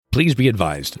Please be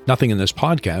advised, nothing in this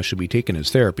podcast should be taken as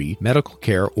therapy, medical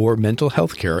care, or mental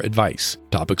health care advice.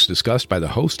 Topics discussed by the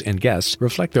host and guests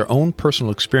reflect their own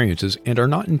personal experiences and are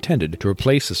not intended to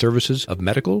replace the services of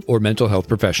medical or mental health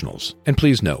professionals. And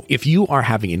please know, if you are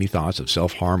having any thoughts of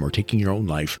self-harm or taking your own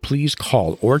life, please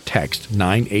call or text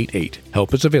 988.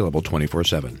 Help is available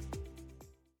 24/7.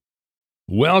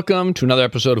 Welcome to another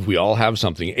episode of We All Have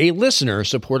Something, a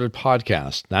listener-supported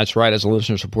podcast. That's right, as a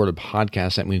listener-supported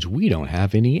podcast, that means we don't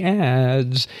have any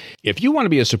ads. If you want to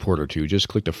be a supporter too, just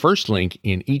click the first link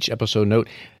in each episode note.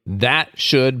 That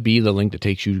should be the link that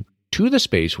takes you to the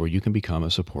space where you can become a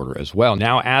supporter as well.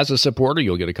 Now, as a supporter,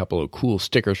 you'll get a couple of cool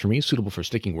stickers from me, suitable for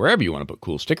sticking wherever you want to put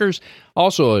cool stickers.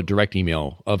 Also, a direct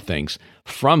email of thanks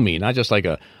from me, not just like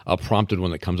a prompted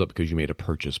one that comes up because you made a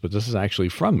purchase, but this is actually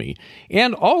from me.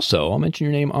 And also, I'll mention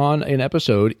your name on an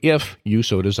episode if you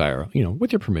so desire,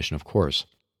 with your permission, of course.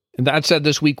 And that said,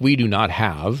 this week we do not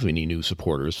have any new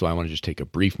supporters, so I want to just take a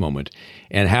brief moment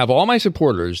and have all my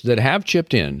supporters that have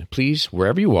chipped in, please,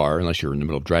 wherever you are, unless you're in the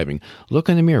middle of driving, look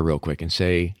in the mirror real quick and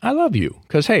say, I love you.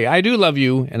 Because, hey, I do love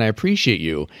you, and I appreciate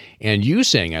you. And you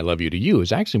saying I love you to you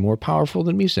is actually more powerful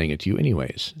than me saying it to you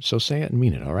anyways. So say it and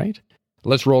mean it, all right?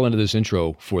 Let's roll into this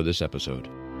intro for this episode.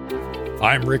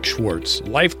 I'm Rick Schwartz,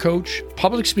 life coach,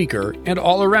 public speaker, and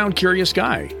all-around curious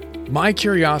guy. My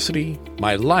curiosity,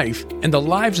 my life, and the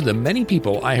lives of the many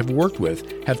people I have worked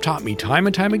with have taught me time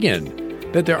and time again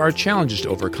that there are challenges to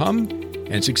overcome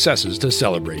and successes to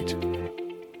celebrate.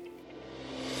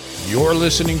 You're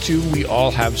listening to We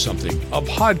All Have Something, a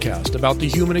podcast about the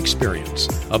human experience,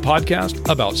 a podcast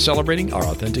about celebrating our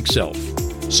authentic self.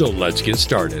 So let's get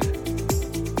started.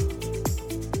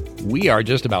 We are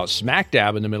just about smack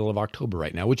dab in the middle of October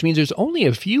right now, which means there's only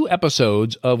a few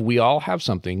episodes of We All Have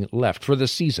Something left for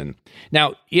this season.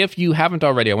 Now, if you haven't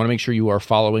already, I want to make sure you are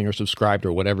following or subscribed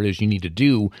or whatever it is you need to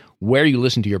do where you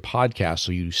listen to your podcast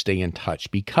so you stay in touch,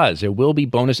 because there will be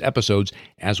bonus episodes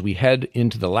as we head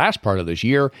into the last part of this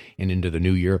year and into the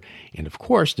new year. And of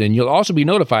course, then you'll also be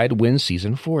notified when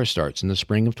season 4 starts in the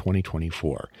spring of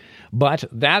 2024. But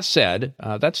that said,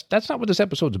 that's not what this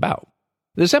episode's about.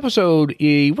 This episode,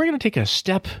 we're going to take a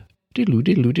step. Diddle,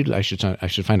 diddle, diddle. I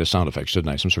should find a sound effect,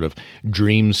 shouldn't I? Some sort of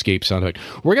dreamscape sound effect.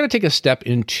 We're going to take a step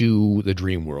into the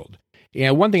dream world.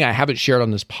 And one thing I haven't shared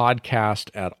on this podcast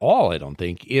at all, I don't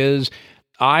think, is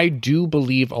I do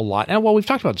believe a lot. And well, we've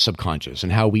talked about the subconscious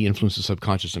and how we influence the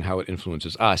subconscious and how it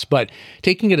influences us. But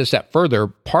taking it a step further,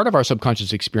 part of our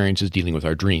subconscious experience is dealing with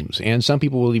our dreams. And some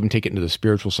people will even take it into the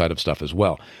spiritual side of stuff as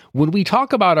well. When we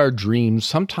talk about our dreams,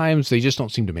 sometimes they just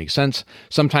don't seem to make sense.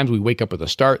 Sometimes we wake up with a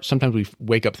start. Sometimes we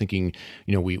wake up thinking,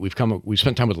 we've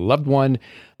spent time with a loved one.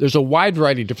 There's a wide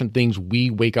variety of different things we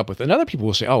wake up with. And other people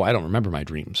will say, oh, I don't remember my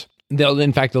dreams. They'll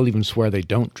even swear they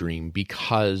don't dream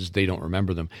because they don't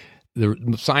remember them.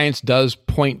 The science does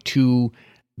point to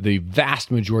the vast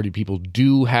majority of people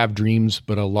do have dreams,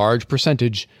 but a large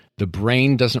percentage, the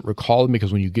brain doesn't recall them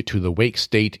because when you get to the wake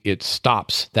state, it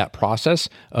stops that process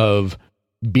of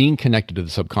being connected to the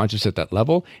subconscious at that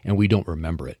level, and we don't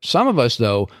remember it. Some of us,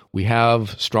 though, we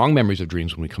have strong memories of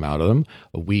dreams when we come out of them.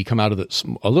 We come out of it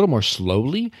a little more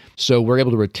slowly, so we're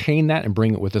able to retain that and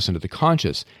bring it with us into the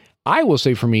conscious. I will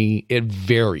say for me, it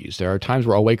varies. There are times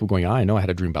where I'll wake up going, I know I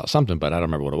had a dream about something, but I don't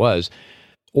remember what it was.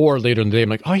 Or later in the day, I'm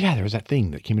like, oh yeah, there was that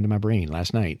thing that came into my brain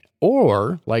last night.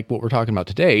 Or like what we're talking about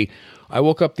today, I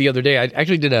woke up the other day. I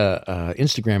actually did a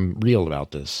Instagram reel about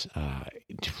this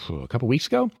a couple weeks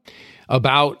ago,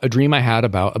 about a dream I had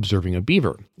about observing a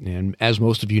beaver. And as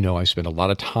most of you know, I spent a lot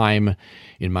of time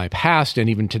in my past and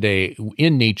even today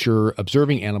in nature,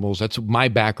 observing animals. That's my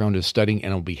background, is studying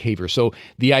animal behavior. So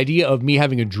the idea of me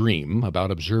having a dream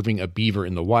about observing a beaver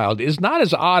in the wild is not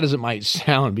as odd as it might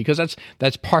sound, because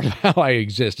that's part of how I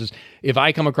exist. Is if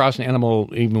I come across an animal,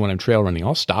 even when I'm trail running,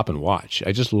 I'll stop and watch.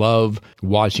 I just love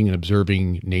watching and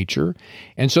observing nature.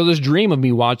 And so this dream of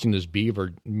me watching this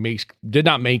beaver did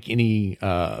not make any,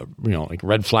 like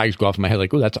red flags go off in my head,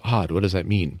 like, oh, that's odd. What does that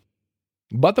mean?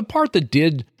 But the part that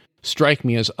did strike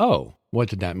me as, oh, what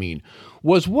did that mean,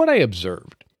 was what I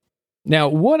observed. Now,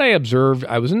 what I observed,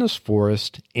 I was in this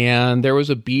forest and there was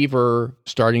a beaver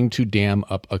starting to dam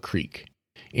up a creek.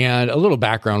 And a little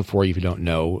background for you if you don't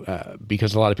know,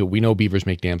 because a lot of people, we know beavers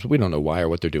make dams, but we don't know why or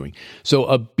what they're doing. So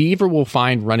a beaver will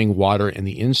find running water and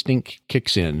the instinct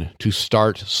kicks in to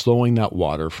start slowing that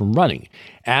water from running.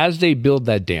 As they build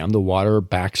that dam, the water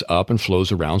backs up and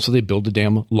flows around, so they build the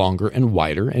dam longer and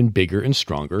wider and bigger and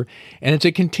stronger, and it's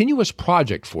a continuous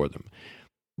project for them.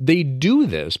 They do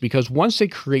this because once they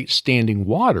create standing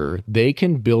water, they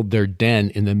can build their den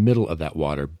in the middle of that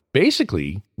water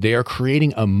basically, they are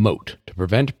creating a moat to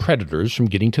prevent predators from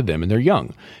getting to them and their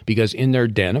young, because in their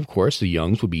den, of course, the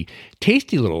youngs would be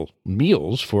tasty little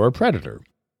meals for a predator.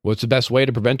 What's the best way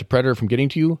to prevent a predator from getting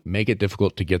to you? Make it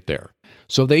difficult to get there.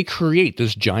 So they create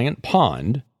this giant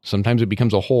pond. Sometimes it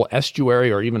becomes a whole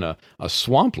estuary or even a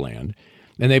swampland,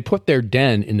 and they put their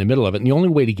den in the middle of it. And the only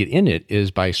way to get in it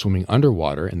is by swimming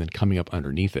underwater and then coming up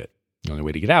underneath it. The only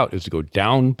way to get out is to go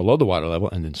down below the water level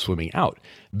and then swimming out.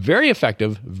 Very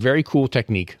effective, very cool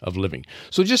technique of living.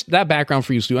 So just that background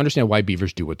for you so you understand why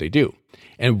beavers do what they do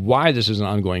and why this is an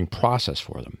ongoing process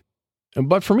for them.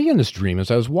 But for me in this dream, as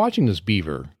I was watching this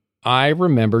beaver, I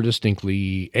remember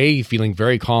distinctly, feeling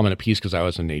very calm and at peace because I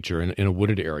was in nature in a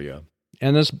wooded area.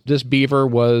 And this beaver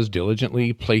was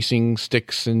diligently placing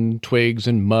sticks and twigs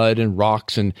and mud and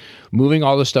rocks and moving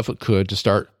all the stuff it could to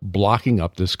start blocking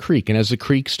up this creek. And as the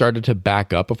creek started to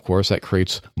back up, of course, that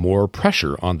creates more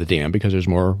pressure on the dam because there's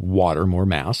more water, more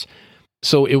mass.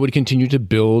 So it would continue to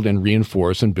build and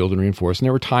reinforce and build and reinforce. And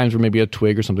there were times where maybe a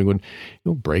twig or something would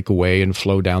break away and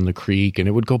flow down the creek, and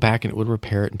it would go back and it would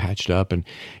repair it and patch it up. And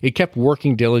it kept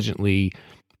working diligently.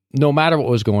 No matter what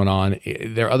was going on,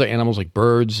 there are other animals like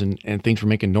birds and things were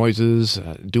making noises,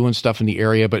 doing stuff in the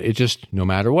area, but it just, no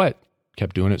matter what,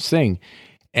 kept doing its thing.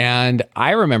 And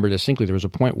I remember distinctly there was a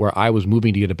point where I was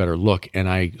moving to get a better look, and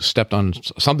I stepped on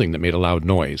something that made a loud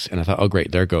noise. And I thought, oh,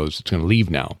 great, there it goes. It's going to leave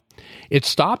now. It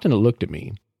stopped and it looked at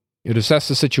me. It assessed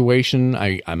the situation.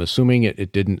 I'm assuming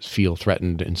it didn't feel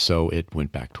threatened, and so it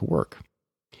went back to work.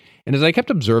 And as I kept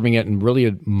observing it and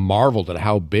really marveled at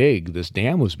how big this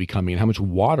dam was becoming and how much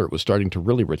water it was starting to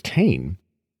really retain,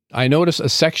 I noticed a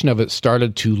section of it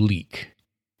started to leak.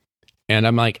 And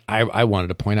I'm like, I wanted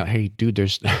to point out, hey, dude,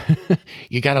 there's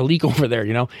you got a leak over there,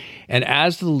 And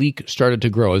as the leak started to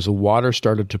grow, as the water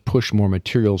started to push more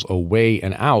materials away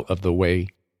and out of the way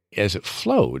as it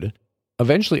flowed,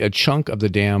 eventually a chunk of the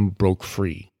dam broke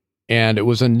free. And it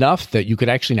was enough that you could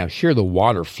actually now hear the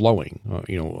water flowing,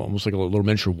 almost like a little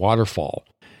miniature waterfall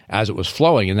as it was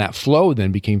flowing. And that flow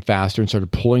then became faster and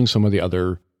started pulling some of the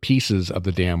other pieces of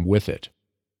the dam with it.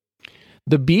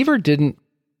 The beaver didn't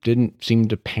seem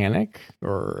to panic,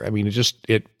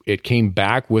 it came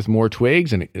back with more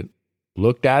twigs, and it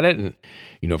looked at it. And,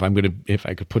 if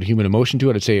I could put human emotion to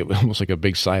it, I'd say it was almost like a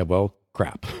big sigh of, well,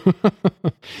 crap.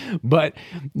 But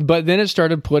then it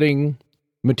started putting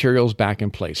materials back in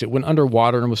place. It went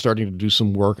underwater and was starting to do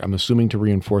some work, I'm assuming to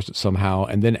reinforce it somehow.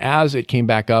 And then as it came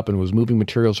back up and was moving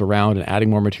materials around and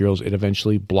adding more materials, it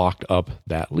eventually blocked up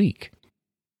that leak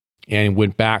and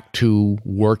went back to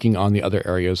working on the other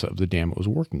areas of the dam it was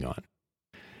working on.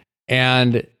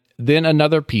 And then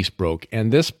another piece broke,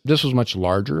 and this was much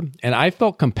larger, and I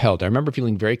felt compelled. I remember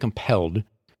feeling very compelled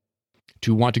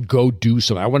to want to go do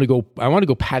something. I want to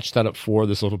go patch that up for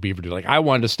this little beaver dude. Like, I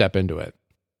wanted to step into it.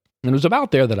 And it was about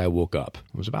there that I woke up.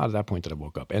 It was about at that point that I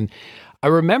woke up. And I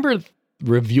remember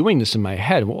reviewing this in my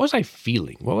head. What was I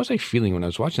feeling? What was I feeling when I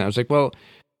was watching that? I was like, well,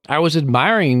 I was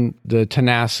admiring the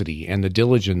tenacity and the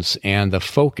diligence and the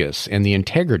focus and the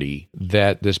integrity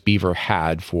that this beaver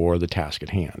had for the task at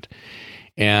hand.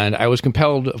 And I was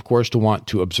compelled, of course, to want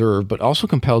to observe, but also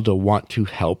compelled to want to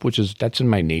help, that's in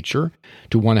my nature,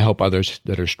 to want to help others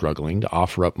that are struggling, to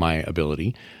offer up my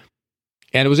ability.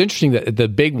 And it was interesting that the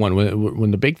big one,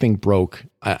 when the big thing broke,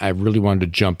 I really wanted to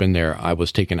jump in there. I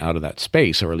was taken out of that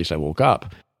space, or at least I woke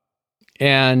up.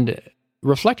 And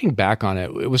reflecting back on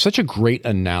it, it was such a great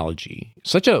analogy,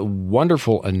 such a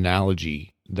wonderful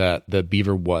analogy that the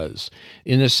beaver was,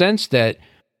 in the sense that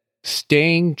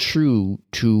staying true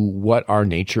to what our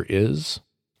nature is,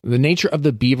 the nature of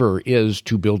the beaver is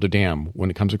to build a dam when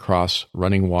it comes across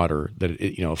running water,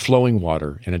 flowing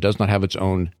water, and it does not have its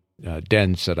own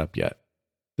den set up yet.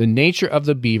 The nature of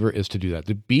the beaver is to do that.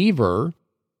 The beaver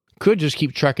could just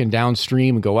keep trekking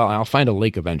downstream and go, well, I'll find a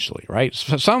lake eventually, right?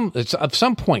 It's at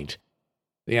some point,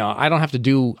 I don't have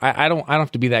to I don't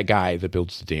have to be that guy that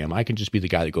builds the dam. I can just be the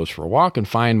guy that goes for a walk and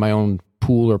find my own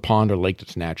pool or pond or lake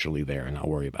that's naturally there, and I'll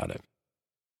worry about it.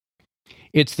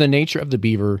 It's the nature of the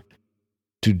beaver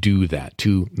to do that,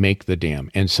 to make the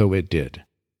dam. And so it did.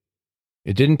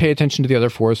 It didn't pay attention to the other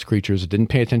forest creatures. It didn't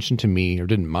pay attention to me, or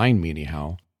didn't mind me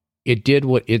anyhow. It did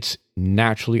what it's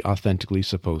naturally, authentically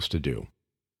supposed to do.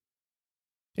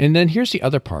 And then here's the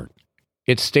other part.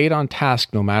 It stayed on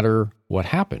task no matter what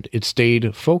happened. It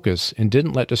stayed focused and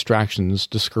didn't let distractions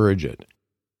discourage it.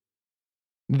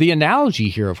 The analogy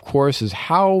here, of course, is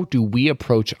how do we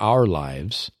approach our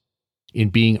lives in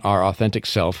being our authentic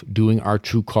self, doing our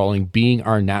true calling, being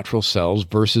our natural selves,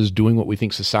 versus doing what we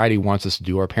think society wants us to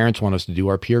do, our parents want us to do,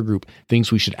 our peer group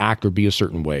thinks we should act or be a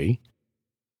certain way.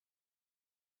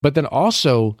 But then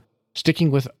also sticking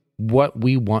with what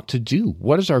we want to do.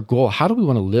 What is our goal? How do we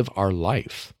want to live our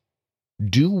life?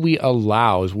 Do we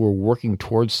allow, as we're working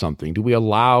towards something, do we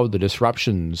allow the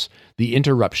disruptions, the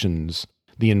interruptions,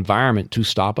 the environment to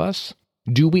stop us?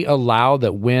 Do we allow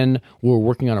that when we're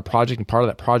working on a project and part of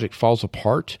that project falls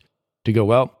apart to go,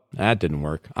 well, that didn't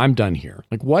work. I'm done here.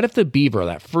 Like, what if the beaver,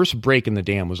 that first break in the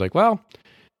dam, was like, well,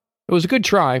 it was a good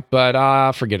try,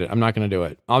 but forget it. I'm not going to do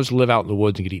it. I'll just live out in the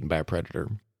woods and get eaten by a predator.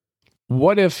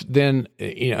 What if then,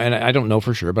 and I don't know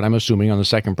for sure, but I'm assuming on the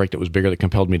second break that was bigger that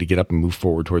compelled me to get up and move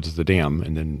forward towards the dam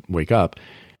and then wake up,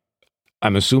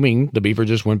 I'm assuming the beaver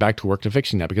just went back to work to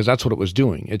fixing that because that's what it was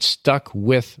doing. It stuck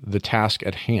with the task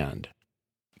at hand.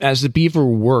 As the beaver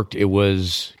worked, it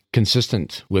was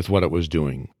consistent with what it was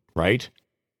doing, right?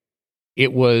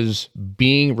 It was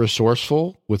being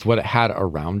resourceful with what it had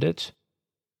around it.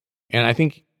 And I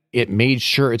think it made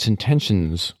sure its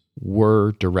intentions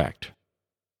were direct.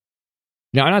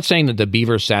 Now, I'm not saying that the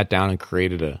beaver sat down and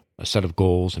created a set of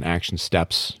goals and action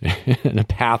steps and a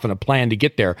path and a plan to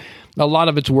get there. A lot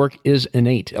of its work is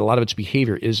innate. A lot of its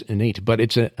behavior is innate, but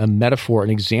it's a metaphor, an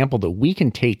example that we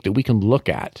can take, that we can look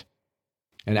at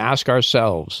and ask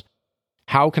ourselves,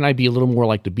 how can I be a little more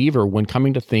like the beaver when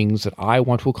coming to things that I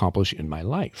want to accomplish in my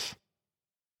life?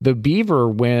 The beaver,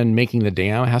 when making the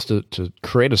dam, has to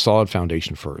create a solid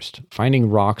foundation first, finding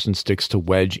rocks and sticks to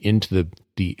wedge into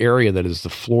the area that is the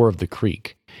floor of the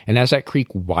creek. And as that creek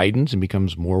widens and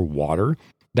becomes more water,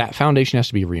 that foundation has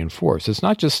to be reinforced. It's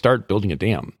not just start building a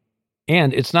dam.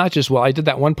 And it's not just, well, I did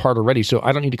that one part already, so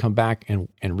I don't need to come back and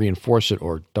reinforce it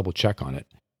or double check on it.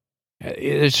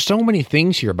 There's so many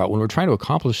things here about when we're trying to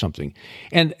accomplish something.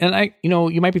 And I,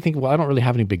 you might be thinking, well, I don't really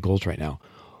have any big goals right now.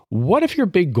 What if your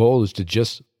big goal is to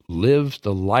just live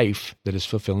the life that is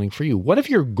fulfilling for you? What if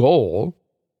your goal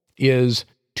is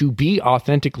to be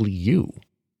authentically you?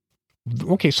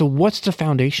 Okay, so what's the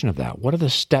foundation of that? What are the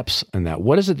steps in that?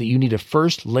 What is it that you need to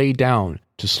first lay down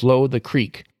to slow the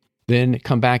creek, then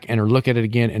come back and look at it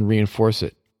again and reinforce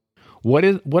it? What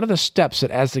are the steps that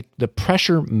as the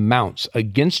pressure mounts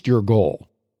against your goal,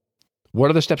 what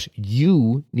are the steps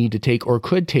you need to take or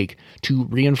could take to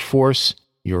reinforce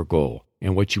your goal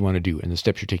and what you want to do and the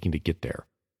steps you're taking to get there?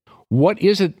 What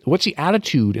is it? What's the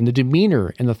attitude and the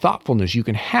demeanor and the thoughtfulness you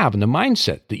can have and the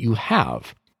mindset that you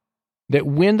have that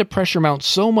when the pressure mounts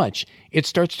so much, it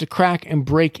starts to crack and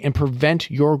break and prevent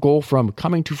your goal from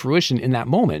coming to fruition in that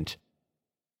moment?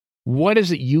 What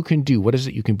is it you can do? What is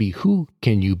it you can be? Who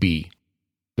can you be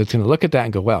that's going to look at that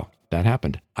and go, well, that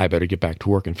happened. I better get back to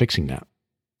work and fixing that.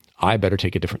 I better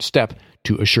take a different step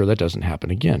to assure that doesn't happen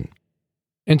again.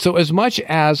 And so as much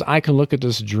as I can look at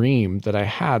this dream that I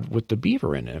had with the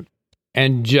beaver in it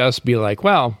and just be like,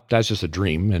 well, that's just a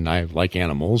dream and I like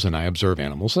animals and I observe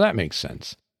animals, so that makes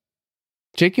sense.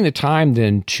 Taking the time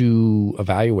then to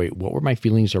evaluate what were my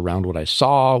feelings around what I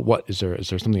saw, is there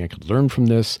something I could learn from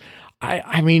this?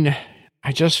 I mean,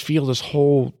 I just feel this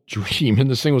whole dream and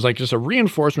this thing was like just a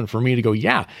reinforcement for me to go,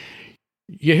 yeah,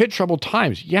 you hit troubled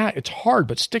times. Yeah, it's hard,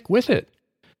 but stick with it.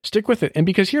 Stick with it. And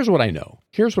because here's what I know.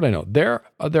 There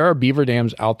are beaver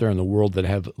dams out there in the world that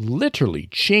have literally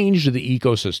changed the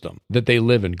ecosystem that they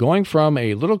live in, going from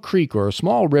a little creek or a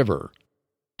small river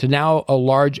to now a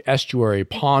large estuary,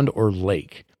 pond, or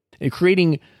lake, and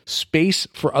creating space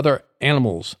for other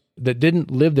animals that didn't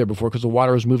live there before because the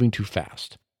water was moving too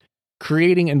fast.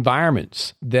 Creating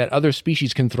environments that other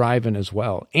species can thrive in as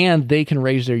well. And they can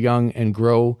raise their young and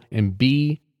grow and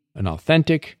be an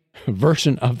authentic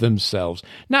version of themselves.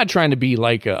 Not trying to be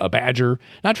like a badger,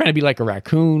 not trying to be like a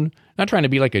raccoon, not trying to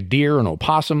be like a deer or an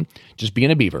opossum, just being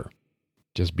a beaver.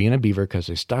 Just being a beaver because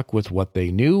they stuck with what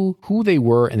they knew, who they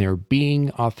were, and they were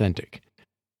being authentic.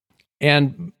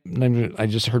 And I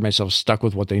just heard myself stuck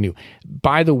with what they knew.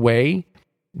 By the way,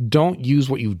 don't use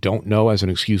what you don't know as an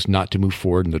excuse not to move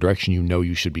forward in the direction you know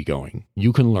you should be going.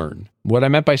 You can learn. What I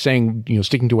meant by saying,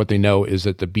 sticking to what they know is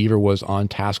that the beaver was on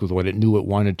task with what it knew it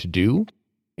wanted to do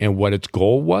and what its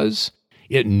goal was.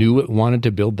 It knew it wanted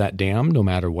to build that dam no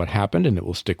matter what happened, and it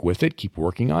will stick with it, keep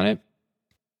working on it.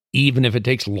 Even if it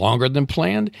takes longer than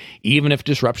planned, even if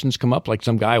disruptions come up like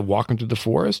some guy walking through the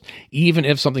forest, even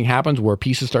if something happens where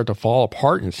pieces start to fall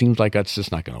apart and it seems like that's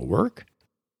just not going to work.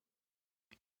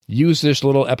 Use this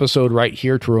little episode right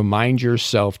here to remind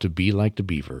yourself to be like the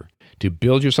beaver, to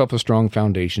build yourself a strong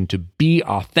foundation, to be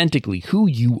authentically who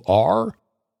you are,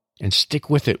 and stick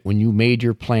with it when you made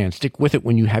your plan. Stick with it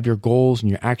when you have your goals and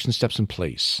your action steps in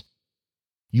place.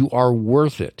 You are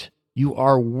worth it. You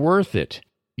are worth it.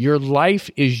 Your life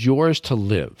is yours to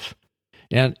live.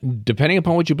 And depending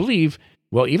upon what you believe,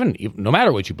 well, even no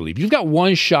matter what you believe, you've got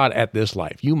one shot at this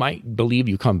life. You might believe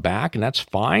you come back, and that's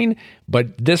fine.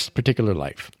 But this particular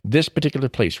life, this particular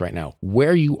place right now,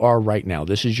 where you are right now,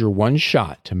 this is your one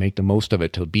shot to make the most of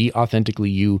it, to be authentically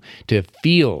you, to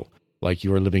feel like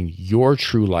you are living your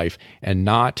true life and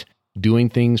not doing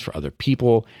things for other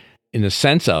people in the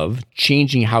sense of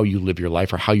changing how you live your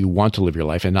life or how you want to live your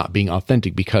life and not being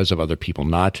authentic because of other people,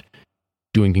 not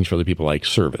doing things for other people like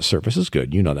service. Service is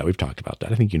good. You know that. We've talked about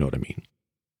that. I think you know what I mean.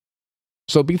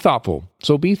 So be thoughtful.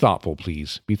 So be thoughtful,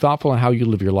 please. Be thoughtful on how you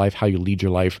live your life, how you lead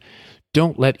your life.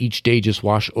 Don't let each day just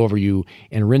wash over you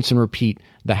and rinse and repeat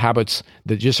the habits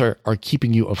that just are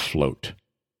keeping you afloat.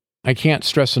 I can't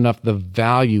stress enough the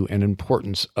value and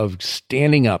importance of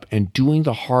standing up and doing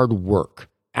the hard work,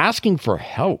 asking for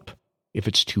help if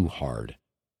it's too hard,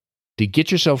 to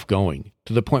get yourself going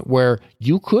to the point where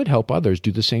you could help others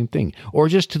do the same thing, or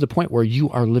just to the point where you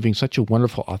are living such a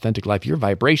wonderful, authentic life. Your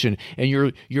vibration and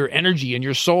your energy and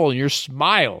your soul and your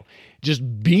smile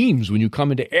just beams when you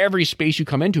come into every space you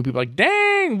come into. People are like,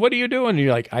 dang, what are you doing? And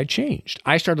you're like, I changed.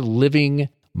 I started living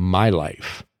my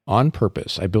life on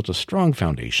purpose. I built a strong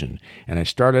foundation and I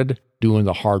started doing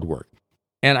the hard work.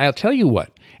 And I'll tell you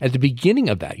what, at the beginning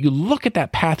of that, you look at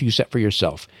that path you set for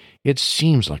yourself. It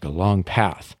seems like a long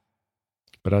path.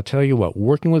 But I'll tell you what,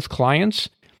 working with clients,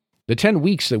 the 10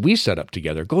 weeks that we set up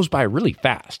together goes by really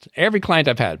fast. Every client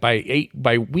I've had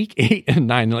by week 8 and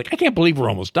 9, they're like, I can't believe we're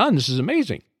almost done. This is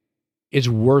amazing. It's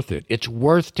worth it. It's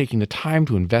worth taking the time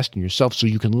to invest in yourself so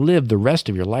you can live the rest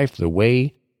of your life the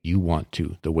way you want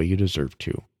to, the way you deserve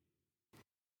to.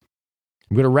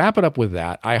 I'm going to wrap it up with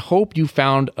that. I hope you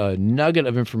found a nugget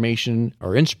of information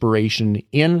or inspiration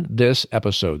in this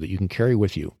episode that you can carry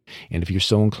with you. And if you're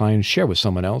so inclined, share with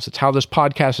someone else. It's how this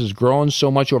podcast has grown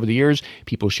so much over the years.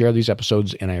 People share these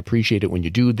episodes, and I appreciate it when you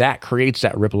do. That creates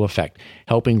that ripple effect.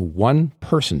 Helping one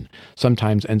person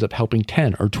sometimes ends up helping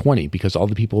 10 or 20 because all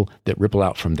the people that ripple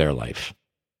out from their life.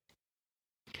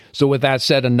 So with that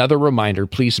said, another reminder,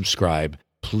 please subscribe.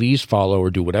 Please follow or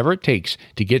do whatever it takes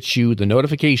to get you the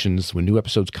notifications when new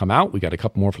episodes come out. We got a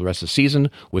couple more for the rest of the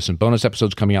season with some bonus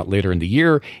episodes coming out later in the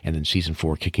year, and then season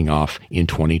 4 kicking off in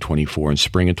 2024, in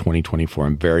spring of 2024.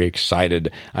 I'm very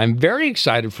excited. I'm very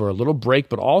excited for a little break,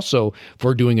 but also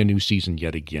for doing a new season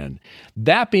yet again.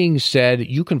 That being said,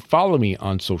 you can follow me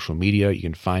on social media. You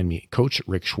can find me at Coach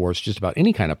Rick Schwartz, just about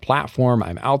any kind of platform.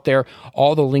 I'm out there.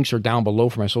 All the links are down below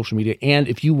for my social media. And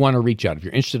if you want to reach out, if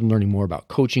you're interested in learning more about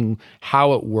coaching,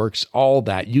 how it works, all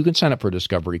that, you can sign up for a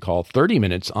discovery call, 30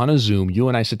 minutes on a Zoom. You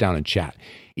and I sit down and chat.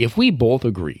 If we both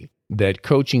agree that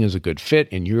coaching is a good fit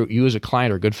and you as a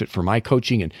client are a good fit for my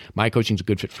coaching and my coaching is a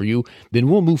good fit for you, then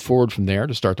we'll move forward from there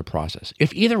to start the process.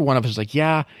 If either one of us is like,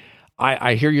 yeah,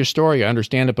 I hear your story, I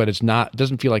understand it, but it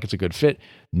doesn't feel like it's a good fit,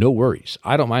 no worries.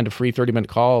 I don't mind a free 30-minute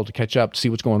call to catch up, to see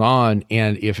what's going on.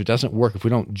 And if it doesn't work, if we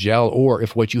don't gel, or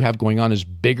if what you have going on is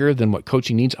bigger than what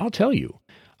coaching needs, I'll tell you.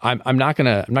 I'm not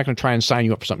gonna try and sign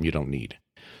you up for something you don't need.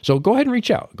 So go ahead and reach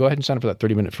out. Go ahead and sign up for that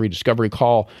 30-minute free discovery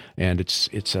call, and it's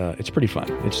pretty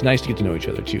fun. It's nice to get to know each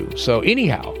other too. So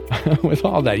anyhow, with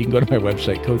all that, you can go to my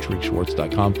website,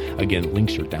 coachrickschwartz.com. Again,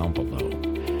 links are down below.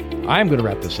 I'm going to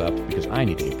wrap this up because I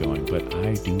need to get going, but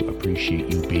I do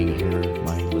appreciate you being here,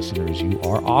 my listeners. You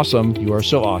are awesome. You are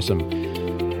so awesome.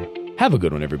 Have a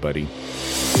good one, everybody.